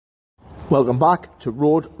Welcome back to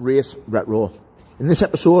Road Race Retro. In this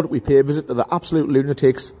episode we pay a visit to the absolute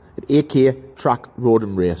lunatics at AK Track Road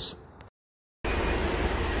and Race.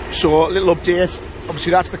 So a little update,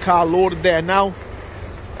 obviously that's the car loaded there now.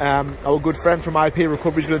 Our good friend from IP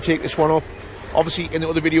Recovery is going to take this one up. Obviously in the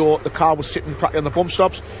other video the car was sitting practically on the bump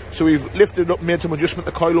stops, so we've lifted it up, made some adjustment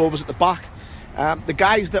to coilovers at the back. The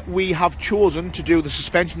guys that we have chosen to do the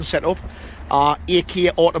suspension setup are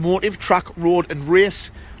AK Automotive Track Road and Race.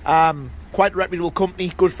 Quite a reputable company,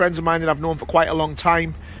 good friends of mine that I've known for quite a long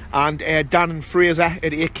time, and Dan and Fraser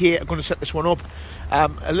at AK are going to set this one up.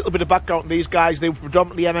 A little bit of background on these guys: they were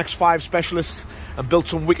predominantly MX5 specialists and built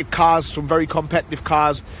some wicked cars, some very competitive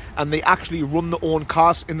cars, and they actually run their own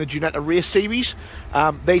cars in the Ginetta Race Series.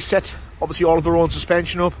 They set obviously all of their own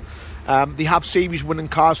suspension up. They have series winning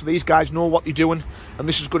cars, so these guys know what they're doing, and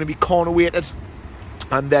this is going to be corner weighted.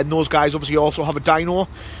 And then those guys obviously also have a dyno.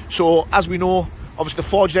 So as we know, obviously the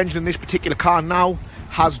forged engine in this particular car now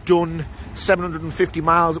has done 750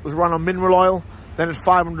 miles. It was run on mineral oil. Then at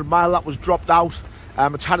 500 mile that was dropped out.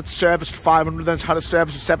 It's had its service at 500, then it's had its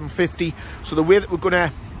service at 750. So the way that we're going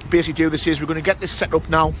to basically do this is we're going to get this set up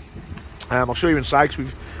now. I'll show you inside because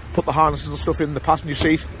we've put the harnesses and stuff in the passenger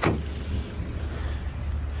seat.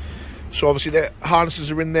 So obviously the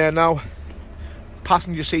harnesses are in there now.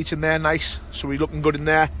 Passenger seats in there, nice. So we're looking good in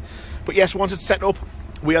there. But yes, once it's set up,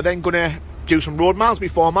 we are then going to do some road miles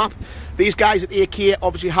before map. These guys at AK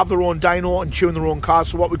obviously have their own dyno and tune their own cars,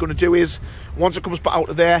 so what we're going to do is once it comes back out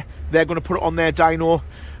of there, they're going to put it on their dyno.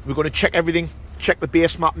 We're going to check everything, check the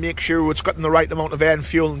base map, make sure it's got the right amount of air and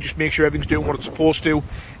fuel, and just make sure everything's doing what it's supposed to,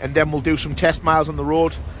 and then we'll do some test miles on the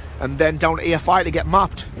road and then down to AFI to get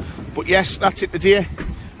mapped. But yes, that's it today.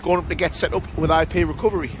 Going up to get set up with IP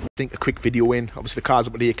Recovery. I think a quick video in. Obviously the car's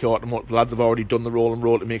up at AK Automotive. The lads have already done the roll and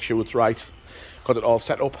roll to make sure it's right. Got it all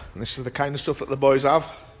set up, and this is the kind of stuff that the boys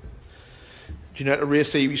have. Ginetta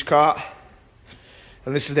Race Series car,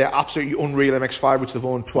 and this is their absolutely unreal MX5, which they've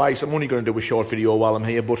owned twice. I'm only going to do a short video while I'm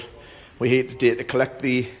here, but we're here today to collect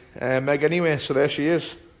the Meg anyway, so there she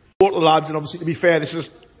is. Total lads, and obviously to be fair, this is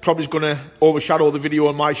probably going to overshadow the video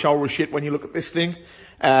on my shower of shit when you look at this thing.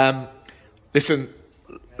 Listen,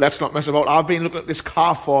 let's not mess about. I've been looking at this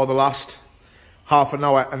car for the last half an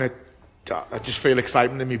hour, and I just feel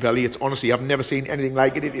excitement in my belly. It's honestly, I've never seen anything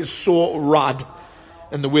like it. It is so rad,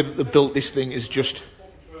 and the way that they built this thing is just,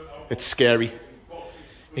 it's scary.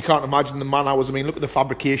 You can't imagine the man hours. I mean, look at the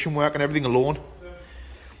fabrication work and everything alone.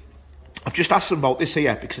 I've just asked them about this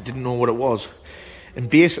here because I didn't know what it was. And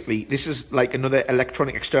basically, this is like another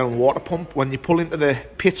electronic external water pump. When you pull into the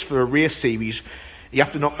pits for a race series, you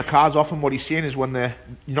have to knock the cars off, and what he's saying is when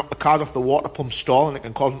you knock the cars off, the water pump stall and it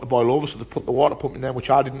can cause them to boil over, so they put the water pump in there, which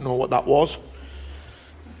I didn't know what that was.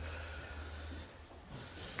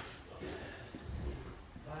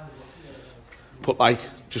 But like,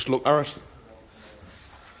 just look at it.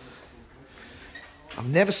 I've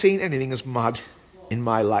never seen anything as mad in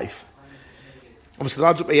my life. Obviously the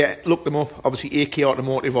lads up here, look them up, obviously AK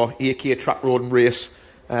Automotive or AK Track Road and Race.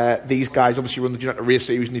 These guys obviously run the Ginetta Race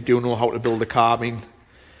Series and they do know how to build a car. I mean,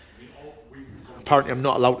 apparently I'm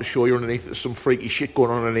not allowed to show you underneath. There's some freaky shit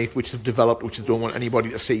going on underneath which they've developed, which I don't want anybody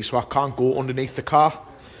to see, so I can't go underneath the car.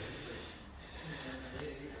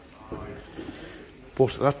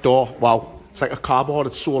 But that door, wow, it's like a cardboard,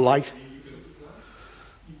 it's so light.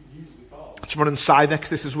 It's running Cyvex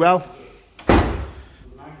this as well.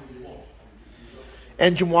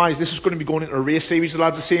 Engine wise, this is going to be going into a race series, the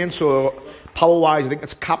lads are saying, so power wise I think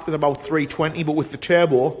it's capped at about 320, but with the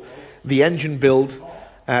turbo, the engine build,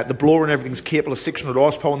 the blower and everything's capable of 600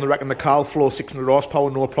 horsepower, and they reckon the car will flow 600 horsepower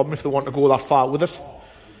no problem if they want to go that far with it.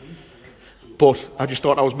 But I just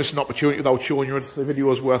thought I was missing an opportunity without showing you it. The video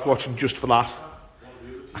is worth watching just for that.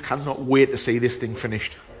 I cannot wait to see this thing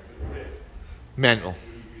finished. Mental.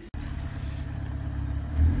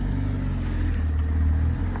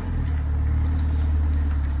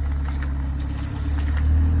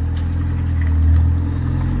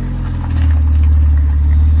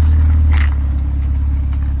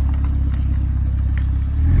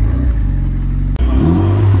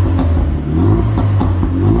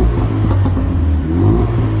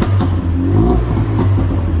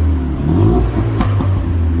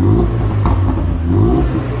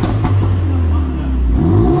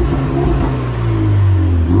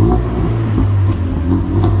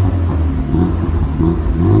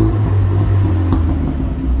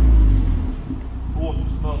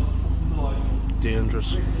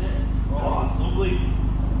 Dangerous.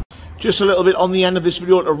 Just a little bit on the end of this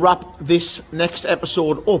video to wrap this next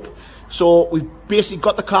episode up. So we've basically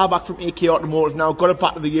got the car back from AK Automotive now, got it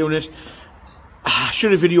back to the unit. I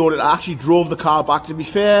should have videoed it. I actually drove the car back. To be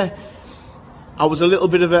fair, I was a little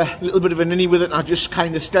bit of a ninny with it, and I just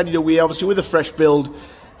kind of steadied away. Obviously, with a fresh build,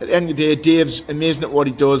 at the end of the day, Dave's amazing at what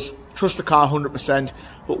he does. Trust the car 100%,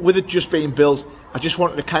 but with it just being built, I just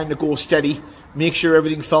wanted to kind of go steady, make sure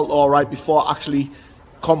everything felt all right before actually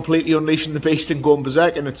completely unleashing the beast and going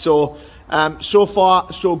berserk in it. So, so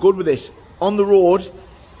far, so good with it. On the road,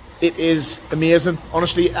 it is amazing.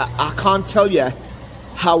 Honestly, I can't tell you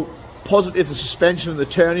how positive the suspension and the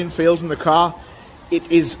turning feels in the car. It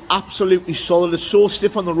is absolutely solid. It's so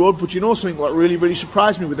stiff on the road, but you know something what really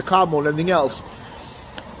surprised me with the car more than anything else?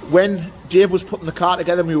 When Dave was putting the car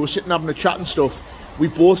together and we were sitting having a chat and stuff, we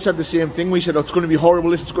both said the same thing. We said, oh, it's going to be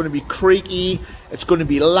horrible, it's going to be creaky, it's going to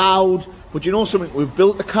be loud. But you know something? We've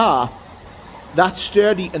built the car that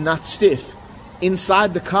sturdy and that stiff.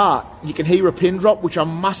 Inside the car, you can hear a pin drop, which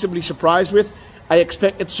I'm massively surprised with. I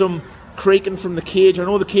expected some creaking from the cage. I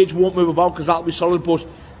know the cage won't move about because that'll be solid, but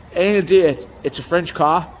at the end of the day, it's a French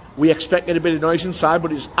car. We expected a bit of noise inside,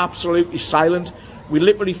 but it's absolutely silent. We're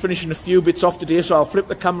literally finishing a few bits off today, so I'll flip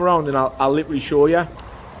the camera around and I'll literally show you.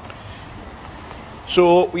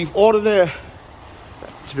 So we've ordered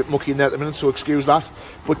it's a bit mucky in there at the minute, so excuse that.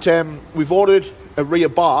 But we've ordered a rear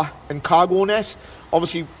bar and cargo net.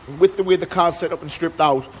 Obviously, with the way the car's set up and stripped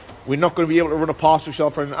out, we're not going to be able to run a parcel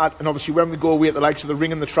shelf, and obviously when we go away at the likes of the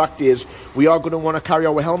ring and the track days, we are going to want to carry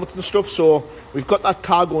our helmets and stuff, so we've got that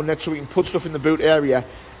cargo net so we can put stuff in the boot area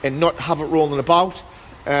and not have it rolling about.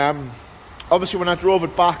 Obviously when I drove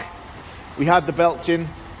it back, we had the belts in,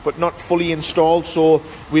 but not fully installed, so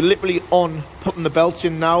we're literally on putting the belts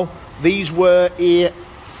in now. These were a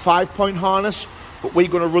 5-point harness, but we're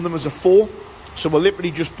going to run them as a 4, so we're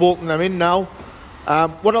literally just bolting them in now.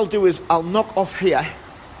 What I'll do is I'll knock off here,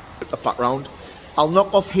 put the back round, I'll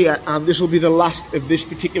knock off here, and this will be the last of this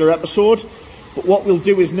particular episode. But what we'll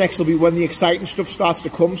do is next will be when the exciting stuff starts to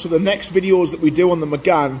come. So the next videos that we do on the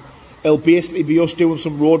Megane, it'll basically be us doing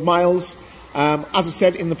some road miles. As I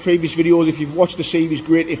said in the previous videos, if you've watched the series,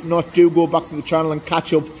 great. If not, do go back to the channel and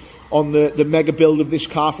catch up on the mega build of this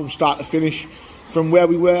car from start to finish. From where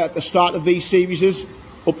we were at the start of these series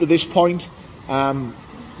up to this point,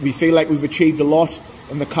 we feel like we've achieved a lot,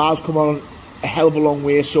 and the car's come on a hell of a long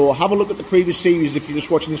way. So have a look at the previous series if you're just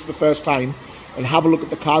watching this for the first time, and have a look at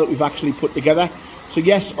the car that we've actually put together. So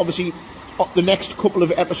yes, obviously the next couple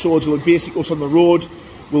of episodes will basically us on the road.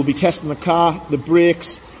 We'll be testing the car, the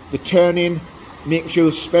brakes, the turning, making sure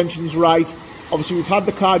the suspension's right. Obviously we've had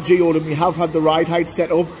the car geoed and we have had the ride height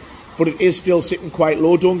set up, but it is still sitting quite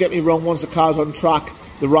low. Don't get me wrong, once the car's on track,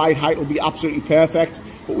 the ride height will be absolutely perfect,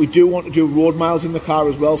 but we do want to do road miles in the car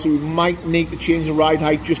as well, so we might need to change the ride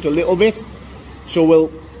height just a little bit. So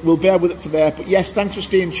we'll bear with it for there. But yes, thanks for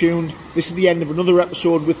staying tuned. This is the end of another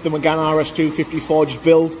episode with the Megane RS250 forged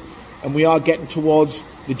build, and we are getting towards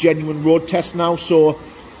the genuine road test now, so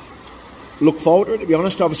look forward to it, to be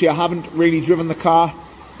honest. Obviously I haven't really driven the car,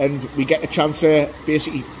 and we get a chance to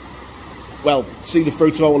basically, well, see the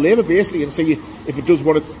fruits of our labour basically, and see if it does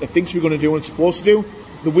what it thinks we're going to do and it's supposed to do.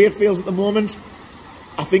 The way it feels at the moment,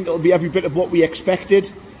 I think it'll be every bit of what we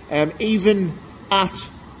expected. Even at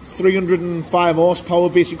 305 horsepower,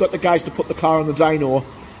 basically got the guys to put the car on the dyno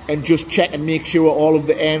and just check and make sure all of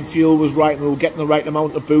the air and fuel was right and we were getting the right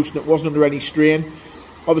amount of boost and it wasn't under any strain.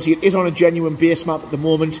 Obviously it is on a genuine base map at the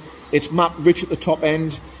moment. It's map rich at the top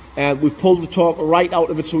end. We've pulled the torque right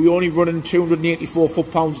out of it, so we're only running 284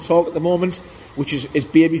 foot-pounds of torque at the moment, which is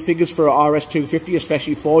baby figures for our RS250,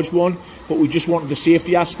 especially forged one, but we just wanted the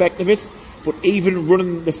safety aspect of it. But even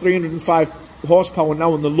running the 305 horsepower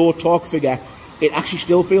now and the low torque figure, it actually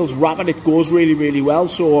still feels rapid. It goes really well.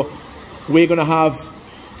 So we're going to have,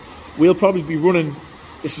 we'll probably be running,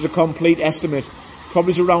 this is a complete estimate,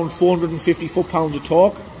 probably around 450 foot-pounds of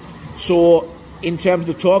torque. So in terms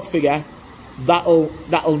of the torque figure,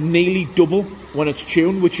 that'll nearly double when it's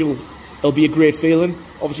tuned, which it'll be a great feeling.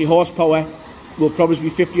 Obviously horsepower will probably be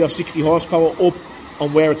 50 or 60 horsepower up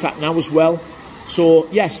on where it's at now as well. So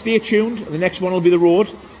yeah, stay tuned. The next one will be the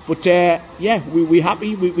road. But yeah, we're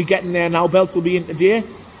happy. We're getting there now. Belts will be in today,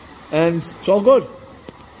 and it's all good.